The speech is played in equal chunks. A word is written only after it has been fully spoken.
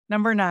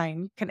Number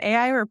 9, can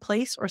AI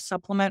replace or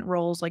supplement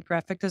roles like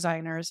graphic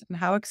designers? And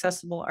how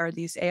accessible are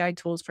these AI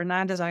tools for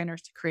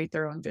non-designers to create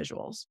their own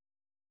visuals?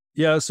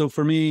 Yeah. So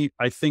for me,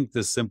 I think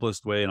the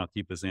simplest way, and I'll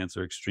keep this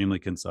answer extremely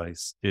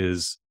concise,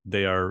 is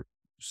they are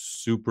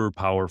super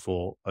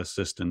powerful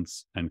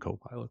assistants and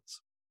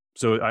co-pilots.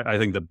 So I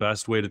think the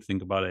best way to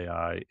think about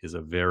AI is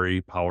a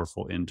very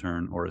powerful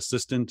intern or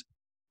assistant,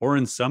 or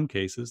in some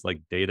cases,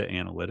 like data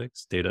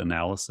analytics, data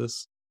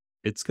analysis,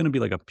 it's going to be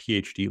like a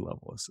PhD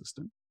level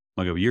assistant.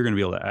 Like if you're going to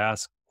be able to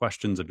ask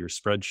questions of your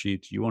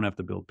spreadsheets, you won't have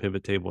to build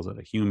pivot tables at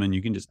a human.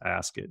 You can just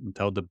ask it and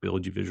tell it to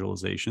build you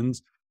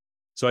visualizations.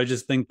 So I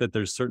just think that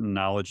there's certain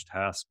knowledge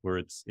tasks where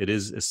it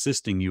is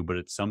assisting you, but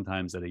it's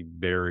sometimes at a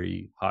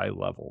very high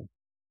level.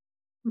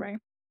 Right.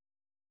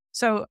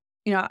 So,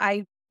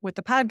 with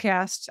the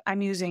podcast,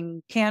 I'm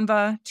using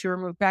Canva to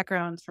remove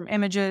backgrounds from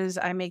images.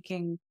 I'm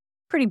making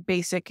pretty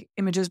basic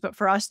images, but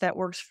for us, that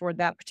works for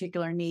that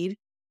particular need.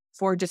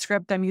 For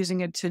Descript, I'm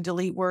using it to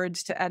delete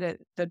words to edit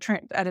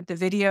the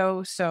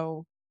video.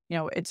 So,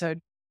 it's a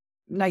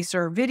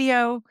nicer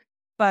video,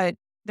 but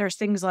there's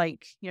things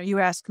like, you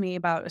asked me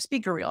about a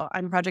speaker reel.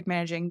 I'm project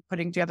managing,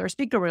 putting together a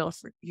speaker reel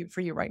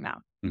for you right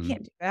now. I Mhm.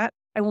 can't do that.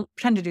 I won't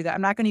pretend to do that.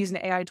 I'm not going to use an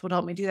AI tool to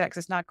help me do that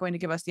because it's not going to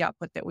give us the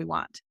output that we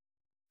want.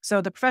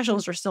 So the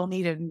professionals are still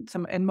needed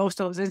in most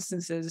of those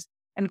instances.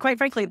 And quite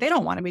frankly, they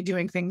don't want to be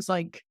doing things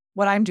like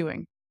what I'm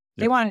doing.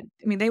 Yeah, They want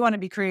to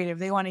be creative.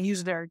 They want to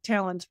use their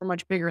talents for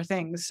much bigger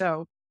things.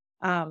 So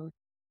um,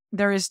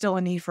 there is still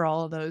a need for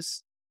all of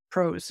those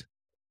pros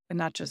and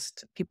not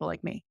just people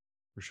like me.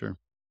 for sure.